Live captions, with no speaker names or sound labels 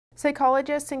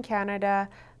Psychologists in Canada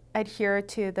adhere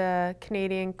to the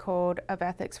Canadian Code of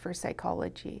Ethics for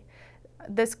Psychology.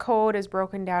 This code is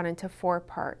broken down into 4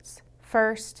 parts.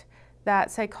 First, that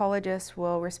psychologists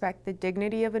will respect the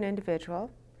dignity of an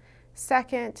individual.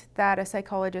 Second, that a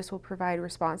psychologist will provide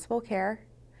responsible care.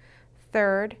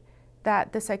 Third,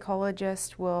 that the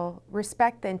psychologist will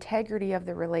respect the integrity of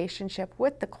the relationship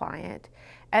with the client,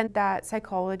 and that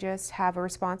psychologists have a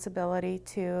responsibility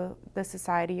to the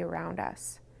society around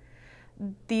us.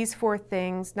 These 4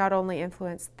 things not only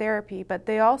influence therapy, but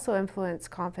they also influence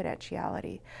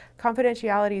confidentiality.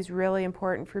 Confidentiality is really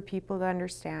important for people to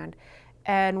understand.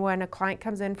 And when a client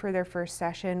comes in for their first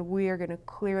session, we are going to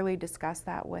clearly discuss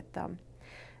that with them.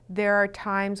 There are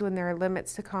times when there are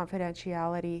limits to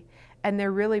confidentiality, and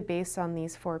they're really based on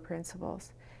these 4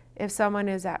 principles. If someone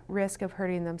is at risk of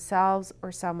hurting themselves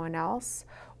or someone else,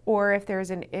 or if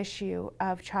there's an issue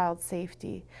of child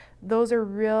safety, those are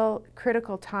real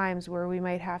critical times where we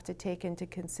might have to take into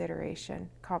consideration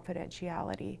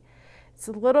confidentiality. It's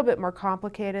a little bit more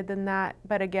complicated than that,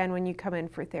 but again, when you come in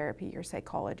for therapy, your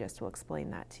psychologist will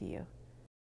explain that to you.